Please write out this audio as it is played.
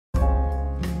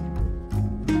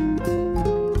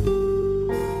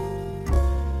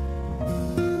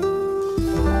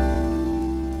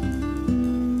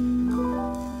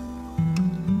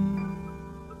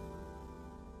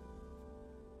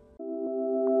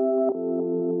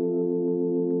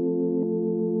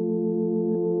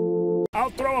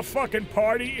a fucking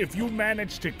party if you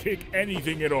manage to kick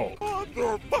anything at all.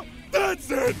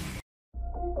 That's it!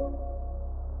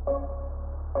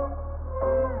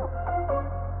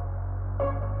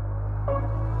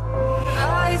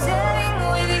 Rising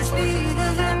with each beat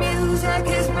of the music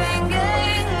is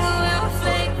bringing real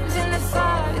flames in the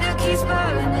fire that keeps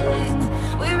burning.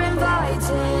 We're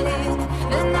inviting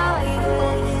the night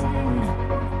in.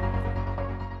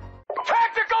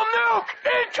 Tactical nuke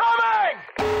incoming!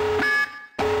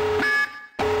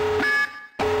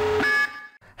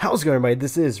 How's it going, everybody?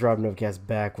 This is Novakast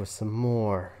back with some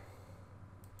more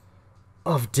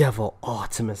of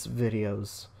DevilArtemis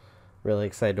videos. Really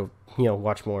excited to,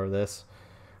 watch more of this.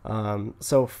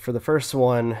 So for the first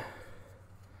one, I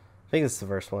think this is the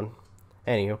first one.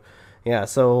 Anywho, yeah,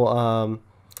 so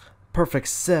Perfect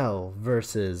Cell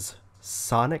versus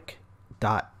Sonic.exe.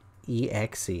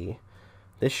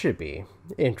 This should be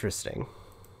interesting.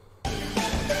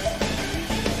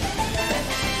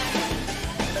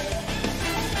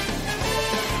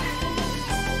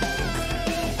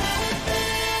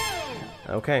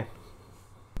 Okay.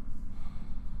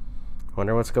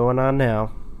 Wonder what's going on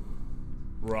now.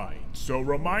 Right, so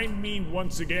remind me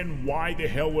once again why the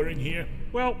hell we're in here?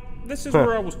 Well, this is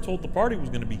where I was told the party was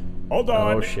gonna be. Hold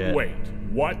on, Oh, shit. wait,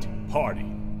 what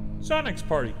party? Sonic's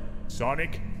party.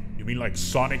 Sonic? You mean like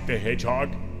Sonic the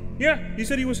Hedgehog? Yeah, he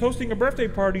said he was hosting a birthday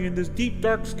party in this deep,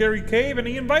 dark, scary cave and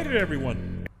he invited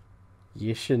everyone.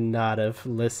 You should not have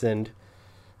listened.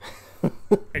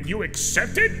 And you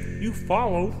accepted? You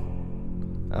followed.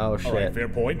 Oh, shit. Alright, fair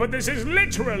point, but this is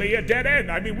literally a dead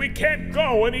end. I mean, we can't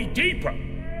go any deeper.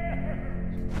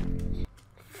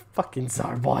 Fucking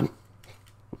Zarbon.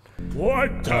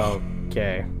 What the?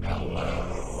 Okay.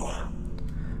 Hello.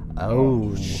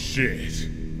 Oh.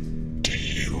 Shit. Do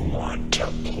you want to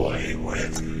play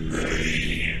with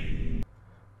me?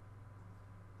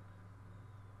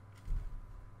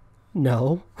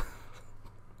 No.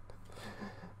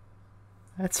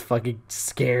 That's fucking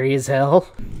scary as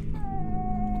hell.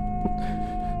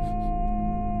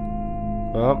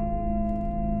 Well,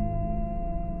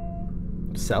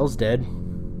 Cell's dead.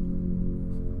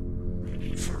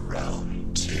 Ready for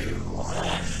round 2.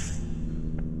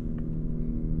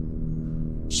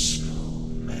 So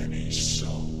many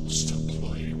souls to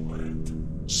play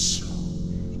with. So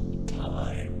little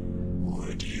time.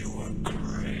 Would you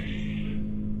agree?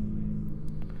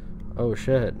 Oh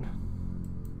shit.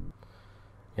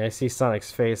 Yeah, I see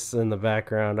Sonic's face in the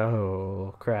background.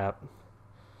 Oh crap.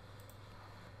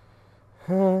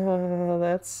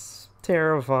 That's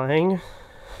terrifying.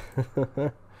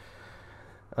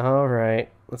 Alright,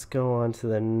 let's go on to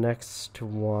the next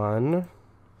one.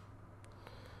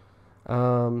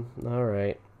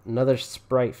 Alright. Another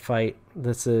sprite fight.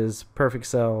 This is Perfect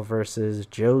Cell versus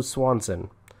Joe Swanson.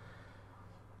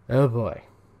 Oh boy.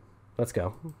 Let's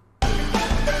go.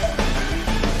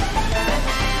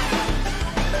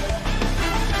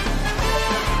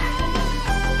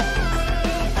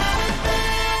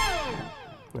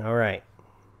 All right.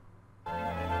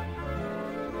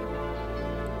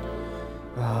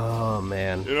 Oh,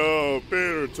 man. You know,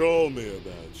 Peter told me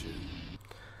about you.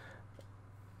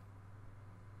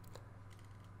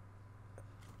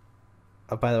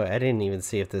 Oh, by the way, I didn't even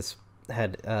see if this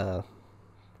had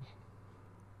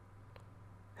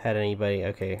anybody.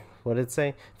 Okay, what did it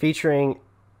say? Featuring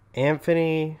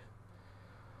Anthony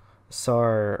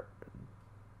Sardinha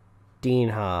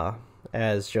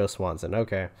as Joe Swanson.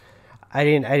 Okay. I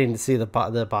didn't see the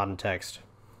bottom text.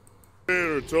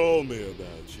 Peter told me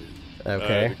about you.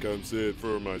 Okay. I had to come see it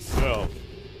for myself.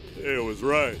 It was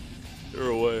right.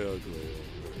 You're way ugly.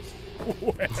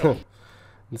 Well,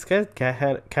 This guy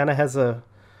kind of has a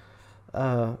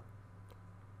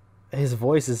his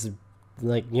voice is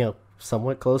like,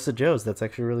 somewhat close to Joe's. That's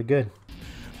actually really good.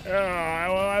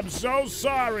 well, I'm so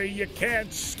sorry you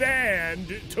can't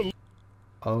stand to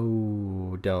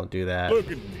Oh, don't do that. look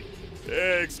at me.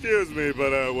 Hey, excuse me,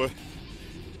 but was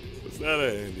that a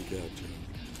handicap joke?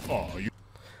 Oh, you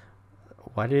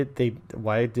Why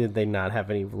did they not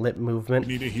have any lip movement?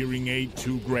 need a hearing aid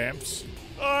too, Gramps?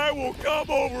 I will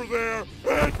come over there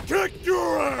and kick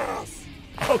your ass!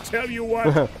 I'll tell you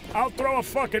what, I'll throw a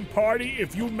fucking party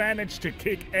if you manage to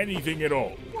kick anything at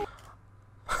all.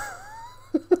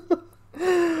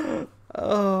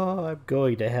 Oh, I'm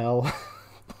going to hell.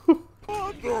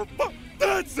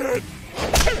 That's it!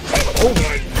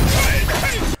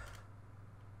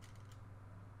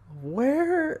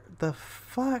 Where the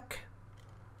fuck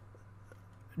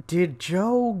did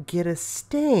Joe get a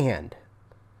stand?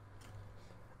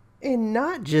 And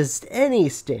not just any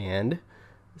stand,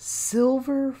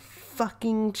 silver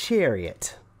fucking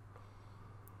chariot.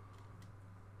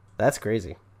 That's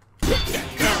crazy.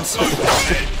 Son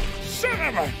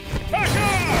of a... Back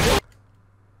off!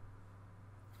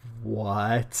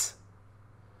 What?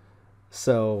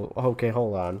 So, okay,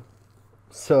 hold on.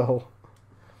 So,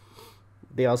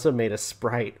 they also made a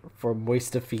sprite for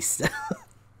Moista Fista.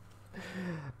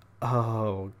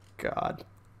 Oh, God.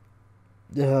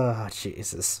 Oh,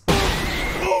 Jesus.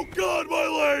 Oh God, my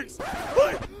legs!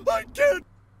 I can't.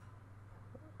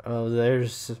 Oh,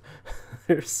 there's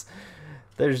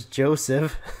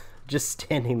Joseph just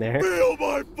standing there. Feel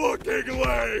my fucking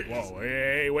legs! Whoa,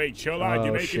 hey, wait, chill out.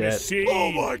 You're Oh, making a shit. scene.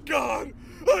 Oh my God!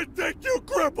 I think you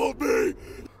crippled me!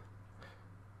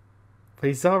 But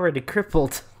he's already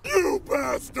crippled. You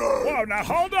bastard! Whoa, now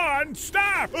hold on.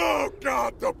 Stop. Oh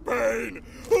God, the pain!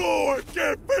 Oh, I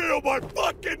can't feel my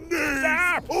fucking knees!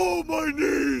 Stop! Oh, my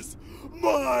knees!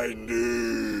 My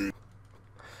knees!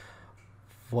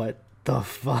 What the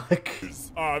fuck?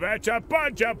 Oh, that's a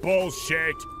bunch of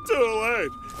bullshit. Too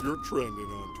late! You're trending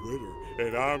on Twitter,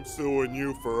 and I'm suing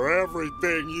you for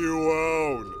everything you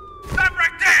own! Stop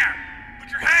right there.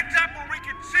 Put your hands up where we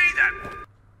can see them.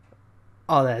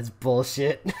 Oh, that's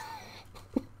bullshit.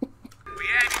 We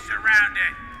had you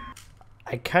surrounded.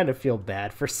 I kind of feel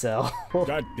bad for Cell.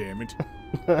 God damn it.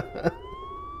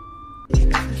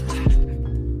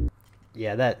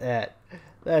 Yeah,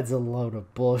 that's a load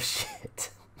of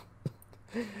bullshit.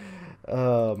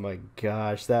 Oh my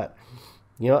gosh, that,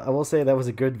 you know, I will say that was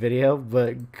a good video,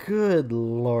 but good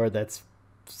lord, that's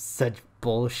such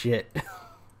bullshit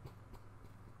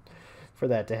for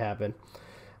that to happen.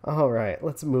 All right,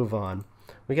 let's move on.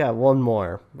 We got one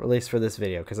more release for this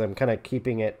video because I'm kind of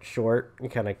keeping it short and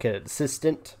kind of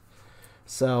consistent.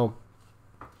 So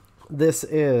this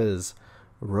is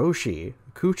Roshi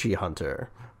Coochie Hunter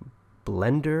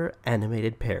Blender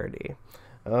animated parody.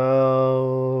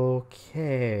 Okay.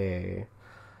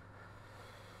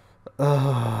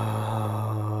 Oh,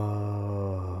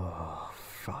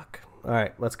 fuck. All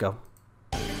right, let's go.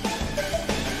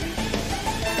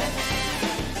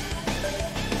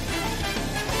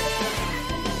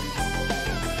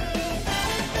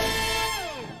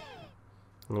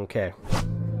 Okay.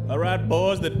 All right,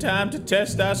 boys, the time to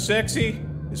test our sexy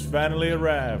has finally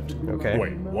arrived. Okay.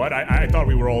 Wait, what? I thought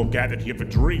we were all gathered here for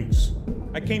drinks.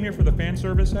 I came here for the fan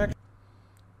service, actually.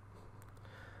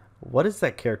 What is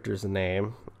that character's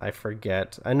name? I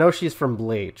forget. I know she's from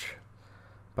Bleach,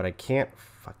 but I can't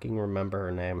fucking remember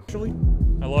her name.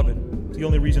 I love it. It's the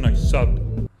only reason I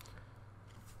subbed.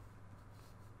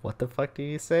 What the fuck do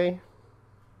you say?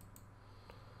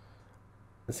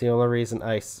 It's the only reason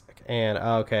I... And,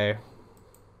 okay.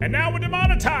 And now we're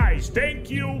demonetized.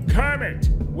 Thank you, Kermit.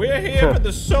 We're here for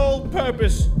the sole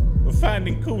purpose of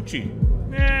finding coochie.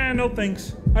 Nah, no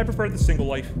thanks. I prefer the single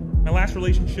life. My last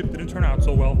relationship didn't turn out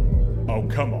so well. Oh,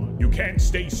 come on. You can't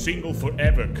stay single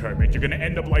forever, Kermit. You're gonna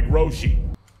end up like Roshi.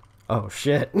 Oh,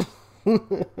 shit.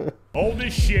 All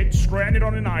this shit stranded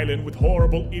on an island with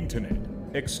horrible internet.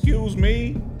 Excuse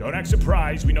me? Don't act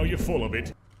surprised. We know you're full of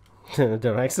it.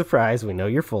 Don't act surprised. We know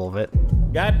you're full of it.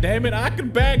 God damn it, I can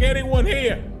bag anyone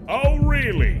here. Oh,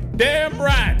 really? Damn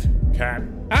right. Cap,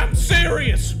 I'm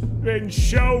serious. then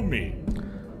show me.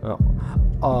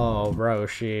 Oh,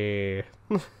 Roshi.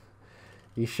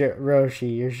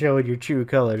 Roshi, you're showing your true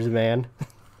colors, man.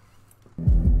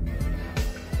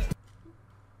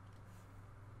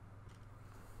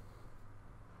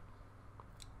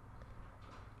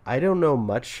 I don't know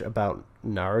much about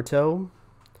Naruto,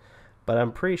 but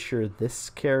I'm pretty sure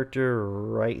this character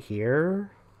right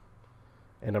here,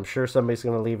 and I'm sure somebody's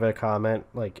going to leave a comment,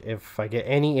 like if I get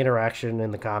any interaction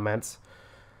in the comments,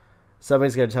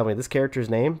 somebody's going to tell me this character's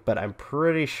name, but I'm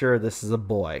pretty sure this is a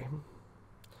boy.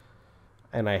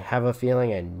 And I have a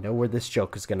feeling I know where this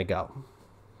joke is going to go.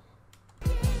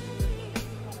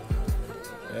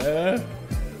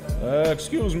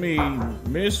 Excuse me,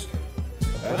 miss.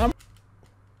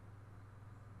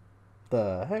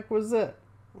 The heck was that?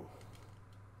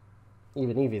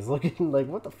 Even Evie's looking like,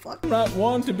 what the fuck? I'm not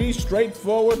one to be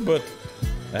straightforward, but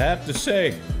I have to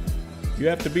say, you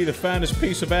have to be the finest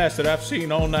piece of ass that I've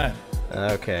seen all night.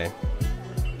 Okay.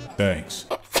 Thanks.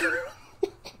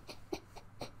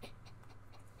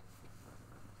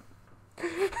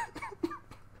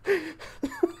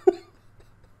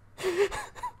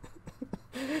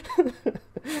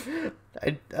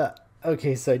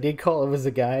 Okay, so I did call him as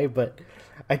a guy, but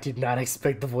I did not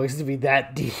expect the voice to be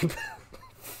that deep.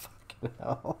 Fucking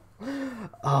hell.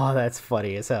 Oh, that's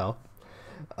funny as hell.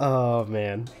 Oh,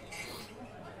 man.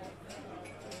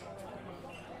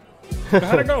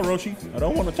 How'd it go, Roshi? I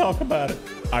don't want to talk about it.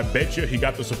 I bet you he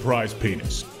got the surprise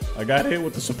penis. I got hit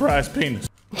with the surprise penis.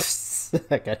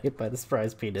 I got hit by the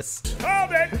surprise penis.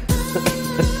 Hold it!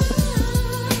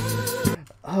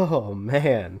 Oh,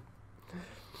 man.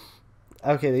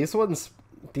 Okay,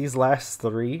 these last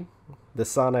three, the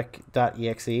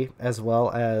Sonic.exe, as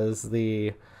well as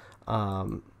the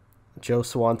Joe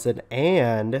Swanson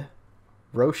and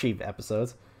Roshi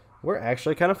episodes, were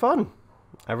actually kind of fun.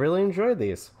 I really enjoyed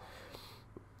these.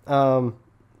 I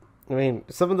mean,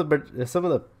 some of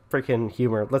the freaking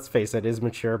humor, let's face it, is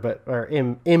immature,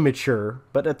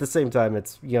 but at the same time,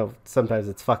 it's, sometimes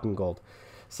it's fucking gold.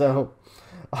 So,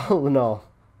 all in all,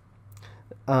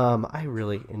 I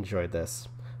really enjoyed this.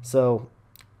 So,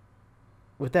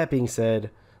 with that being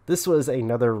said, this was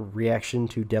another reaction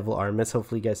to DevilArtemis.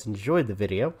 Hopefully you guys enjoyed the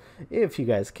video. If you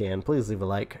guys can, please leave a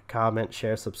like, comment,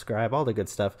 share, subscribe, all the good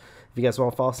stuff. If you guys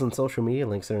want to follow us on social media,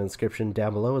 links are in the description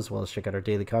down below, as well as check out our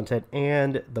daily content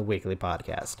and the weekly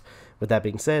podcast. With that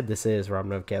being said, this is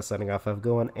Novakast signing off. Have a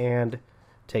good one, and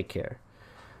take care.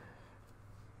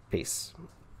 Peace.